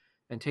cosplay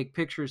and take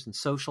pictures and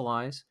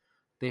socialize.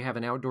 They have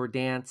an outdoor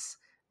dance.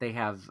 They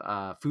have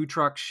food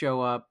trucks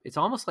show up. It's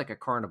almost like a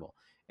carnival.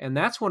 And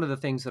that's one of the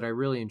things that I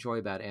really enjoy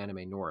about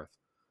Anime North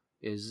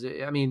is,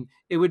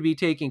 it would be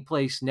taking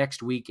place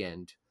next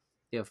weekend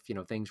if,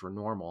 things were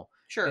normal.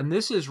 Sure. And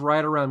this is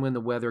right around when the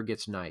weather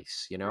gets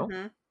nice,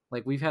 Mm-hmm.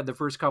 Like we've had the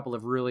first couple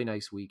of really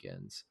nice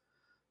weekends.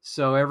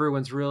 So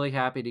everyone's really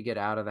happy to get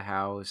out of the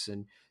house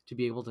and to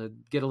be able to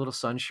get a little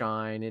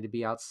sunshine and to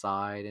be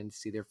outside and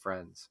see their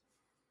friends.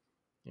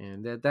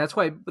 And that's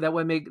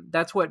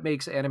what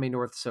makes Anime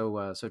North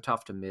so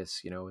tough to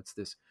miss. It's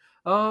this,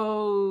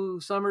 oh,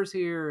 summer's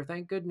here,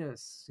 thank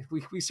goodness,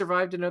 we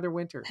survived another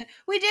winter.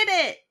 We did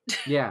it.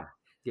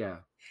 Yeah.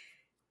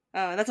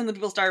 That's when the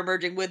people start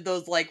emerging with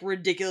those like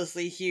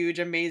ridiculously huge,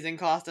 amazing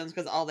costumes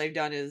because all they've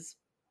done is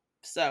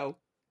sew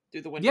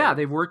through the winter. Yeah,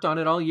 they've worked on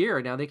it all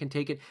year. Now they can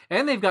take it,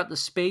 and they've got the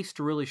space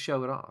to really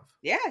show it off.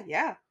 Yeah. Like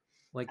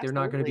Absolutely. They're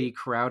not going to be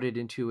crowded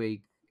into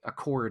a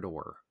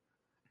corridor,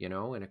 in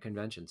a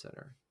convention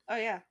center. Oh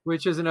yeah.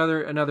 Which is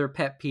another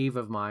pet peeve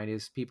of mine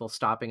is people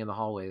stopping in the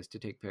hallways to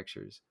take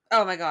pictures.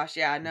 Oh my gosh,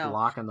 yeah, no.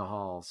 Blocking the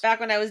halls. Back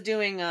when I was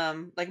doing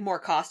like more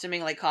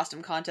costuming, like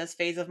costume contest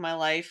phase of my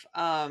life,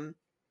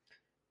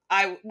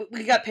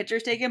 we got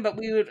pictures taken, but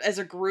we would, as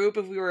a group,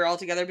 if we were all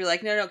together, be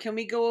like, no, can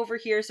we go over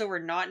here so we're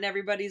not in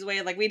everybody's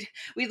way? Like we'd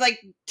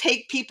like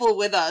take people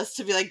with us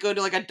to be like go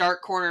to like a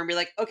dark corner and be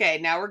like, okay,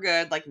 now we're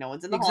good. Like no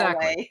one's in the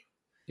hallway.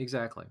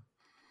 Exactly.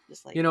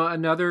 Just like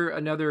another.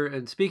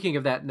 And speaking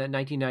of that, in that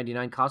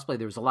 1999 cosplay,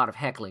 there was a lot of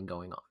heckling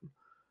going on.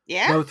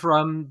 Yeah, both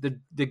from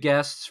the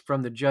guests,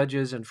 from the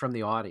judges, and from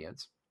the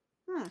audience.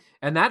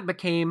 And that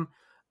became,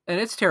 and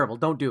it's terrible.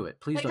 Don't do it,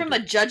 please. Like don't from do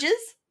the it.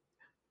 Judges.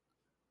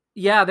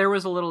 Yeah, there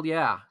was a little.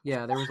 Yeah,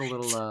 there was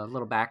a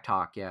little back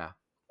talk. Yeah.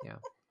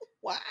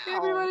 Wow.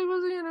 Everybody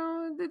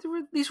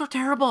was, these were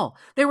terrible.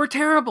 They were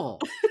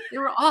terrible. They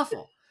were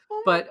awful.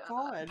 Oh but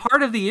God.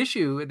 Part of the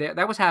issue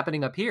that was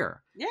happening up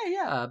here.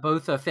 Yeah.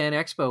 Both Fan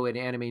Expo and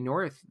Anime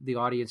North, the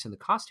audience in the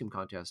costume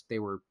contest, they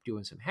were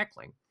doing some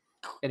heckling,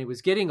 and it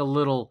was getting a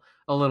little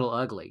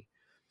ugly.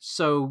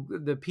 So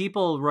the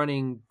people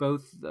running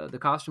both the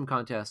costume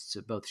contests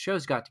at both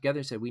shows got together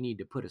and said, we need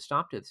to put a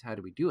stop to this. How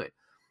do we do it?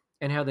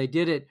 And how they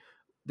did it,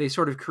 they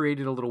sort of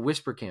created a little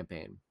whisper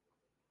campaign.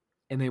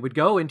 And they would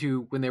go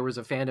into, when there was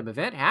a fandom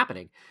event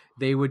happening,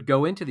 they would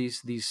go into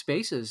these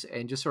spaces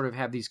and just sort of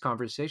have these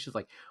conversations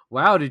like,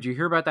 wow, did you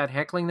hear about that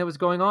heckling that was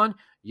going on?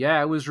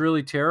 Yeah, it was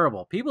really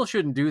terrible. People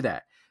shouldn't do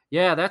that.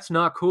 Yeah, that's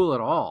not cool at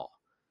all.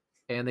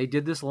 And they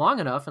did this long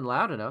enough and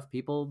loud enough,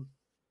 people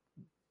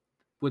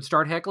would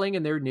start heckling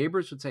and their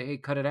neighbors would say, hey,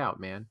 cut it out,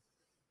 man.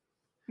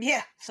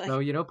 Yeah.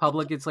 So,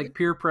 public, it's like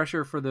peer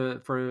pressure for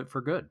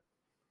good.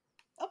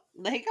 Oh,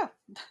 there you go.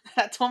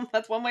 That's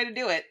one way to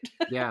do it.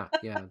 Yeah.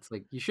 It's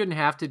like you shouldn't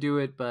have to do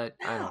it, but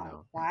I don't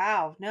know.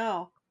 Wow,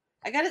 no.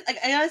 I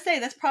gotta say,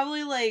 that's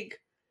probably like,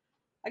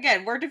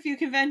 again, worked a few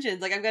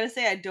conventions. Like, I've got to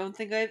say, I don't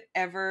think I've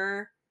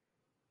ever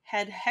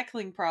had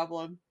heckling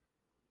problem.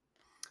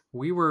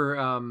 We were,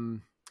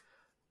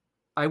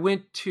 I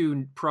went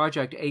to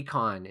Project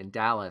Acon in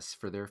Dallas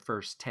for their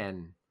first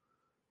 10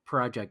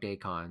 Project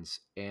Acons,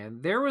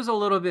 and there was a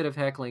little bit of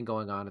heckling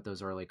going on at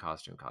those early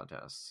costume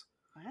contests.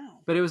 Wow.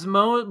 But it was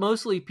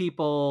mostly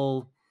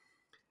people,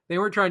 they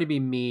weren't trying to be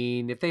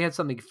mean. If they had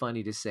something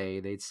funny to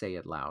say, they'd say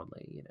it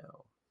loudly, you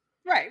know.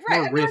 Right. More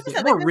I mean, like I riffing,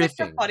 said, more like, there's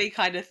like riffing. the funny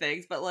kind of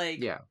things, but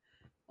like, Yeah.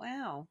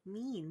 wow,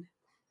 mean.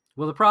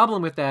 Well, the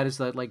problem with that is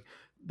that, like,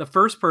 the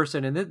first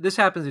person, and this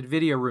happens in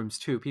video rooms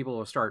too, people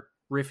will start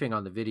riffing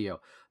on the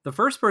video. The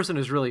first person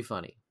is really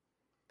funny,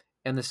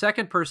 and the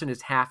second person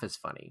is half as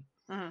funny,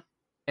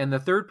 and the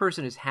third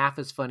person is half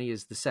as funny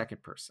as the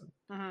second person.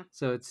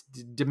 So it's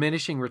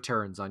diminishing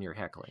returns on your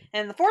heckling.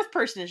 And the fourth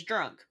person is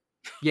drunk.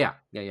 Yeah.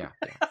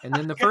 And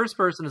then the first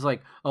person is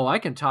like, "Oh, I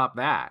can top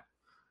that,"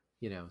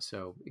 you know.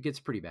 So it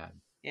gets pretty bad.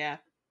 Yeah.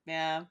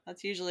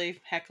 That's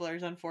usually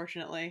hecklers,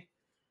 unfortunately.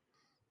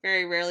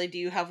 Very rarely do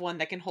you have one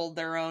that can hold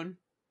their own.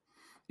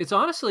 It's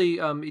honestly,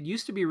 it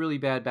used to be really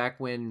bad back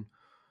when,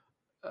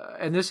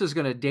 and this is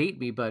going to date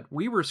me, but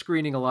we were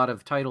screening a lot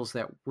of titles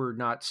that were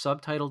not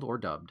subtitled or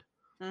dubbed.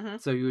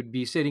 So you would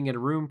be sitting in a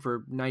room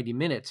for 90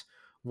 minutes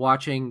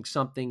watching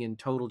something in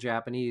total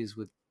Japanese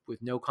with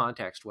no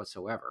context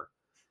whatsoever.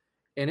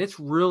 And it's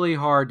really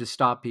hard to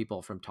stop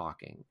people from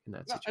talking in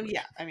that situation.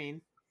 Yeah, I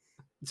mean,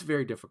 it's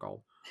very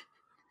difficult.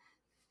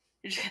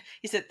 You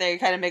sit there, you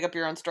kind of make up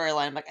your own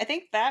storyline. Like, I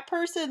think that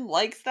person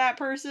likes that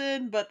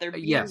person, but they're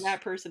beating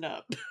that person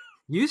up.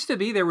 Used to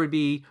be there would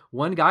be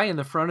one guy in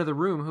the front of the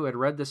room who had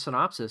read the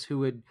synopsis who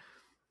would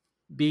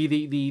be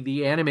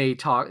the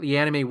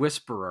anime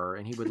whisperer,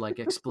 and he would like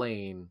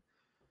explain,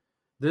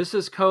 "This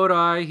is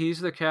Kodai, he's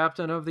the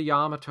captain of the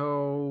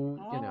Yamato,"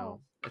 you know,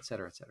 et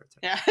cetera, et cetera, et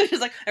cetera. Yeah,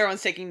 just like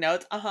everyone's taking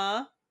notes.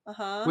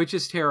 Which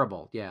is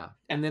terrible, yeah.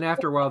 And then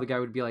after a while, the guy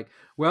would be like,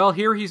 "Well,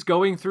 here he's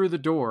going through the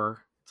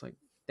door." It's like,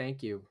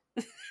 thank you.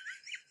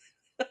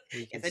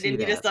 Yes, I didn't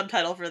need a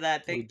subtitle for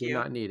that. Thank you. We did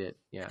not need it.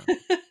 Yeah.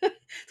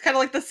 It's kind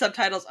of like the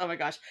subtitles. Oh my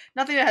gosh,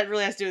 nothing that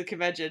really has to do with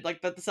convention. Like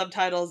the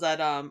subtitles at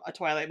a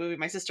Twilight movie.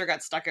 My sister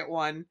got stuck at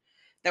one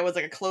that was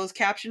like a closed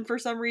caption for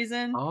some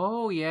reason.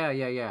 Oh yeah.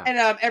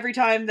 And every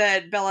time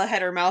that Bella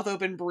had her mouth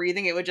open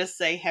breathing, it would just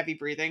say heavy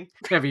breathing.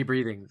 Heavy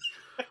breathing.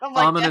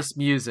 Like, ominous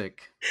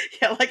music.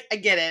 Yeah, like I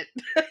get it.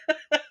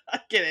 I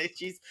get it.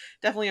 She's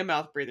definitely a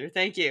mouth breather.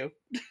 Thank you.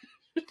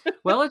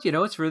 Well, you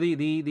know, it's for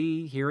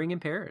the hearing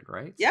impaired,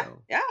 right? Yeah,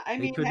 so yeah. I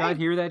mean, they could not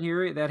hear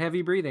that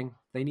heavy breathing.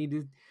 They need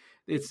to.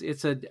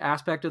 It's an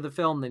aspect of the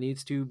film that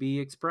needs to be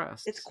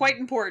expressed. It's quite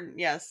important,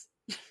 yes.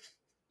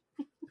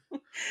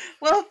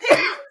 Well,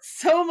 thank you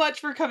so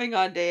much for coming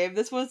on, Dave.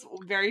 This was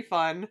very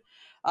fun.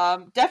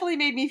 Definitely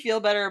made me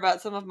feel better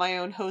about some of my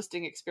own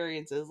hosting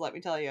experiences, let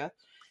me tell you.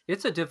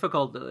 It's a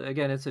difficult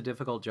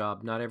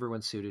job. Not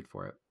everyone's suited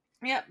for it.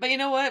 Yeah, but you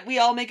know what? We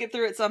all make it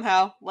through it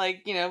somehow.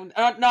 Like, you know,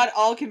 not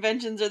all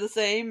conventions are the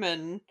same,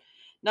 and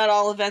not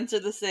all events are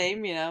the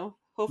same, you know.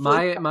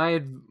 Hopefully,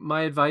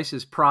 my advice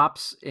is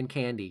props and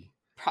candy.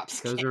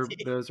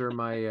 Those are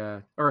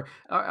my or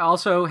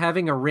also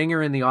having a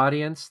ringer in the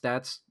audience.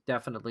 That's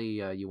definitely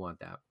you want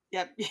that.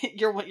 Yep,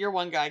 you're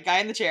one guy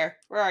in the chair.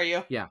 Where are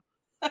you? Yeah.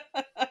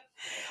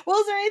 Well,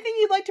 is there anything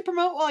you'd like to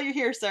promote while you're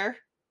here, sir?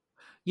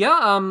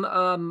 Yeah,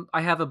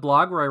 I have a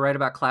blog where I write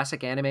about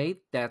classic anime.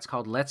 That's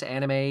called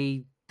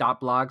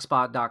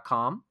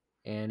letsanime.blogspot.com,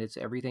 and it's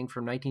everything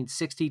from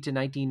 1960 to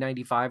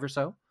 1995 or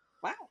so.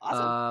 Wow,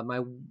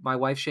 awesome. My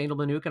wife Shane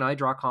Manook and I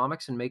draw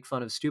comics and make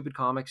fun of stupid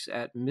comics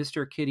at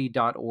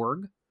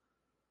mrkitty.org.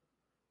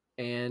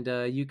 And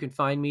you can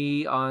find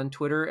me on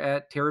Twitter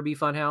at Terrorby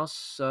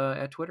Funhouse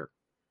at Twitter.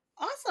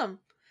 Awesome.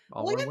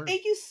 Well,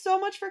 thank you so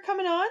much for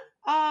coming on.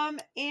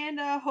 And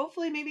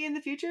hopefully maybe in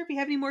the future, if you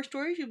have any more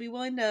stories, you'll be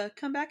willing to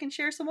come back and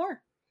share some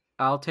more.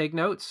 I'll take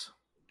notes.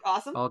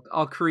 Awesome.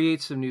 I'll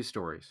create some new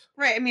stories.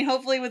 Right. I mean,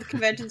 hopefully with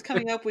conventions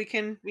coming up, we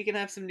can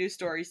have some new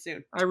stories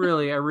soon. I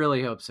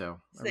really hope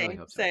so. Same.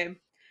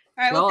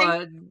 All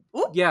right.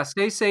 Well, yeah,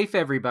 stay safe,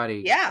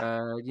 everybody.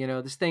 Yeah. You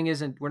know, this thing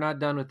we're not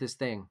done with this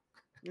thing.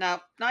 No,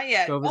 not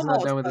yet. COVID's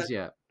not done with us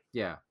yet.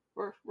 Yeah.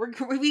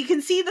 We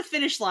can see the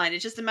finish line.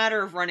 It's just a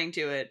matter of running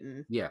to it.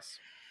 And yes.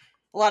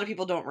 A lot of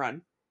people don't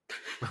run.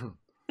 All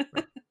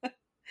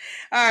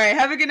right.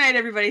 Have a good night,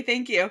 everybody.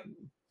 Thank you.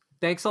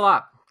 Thanks a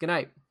lot. Good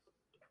night.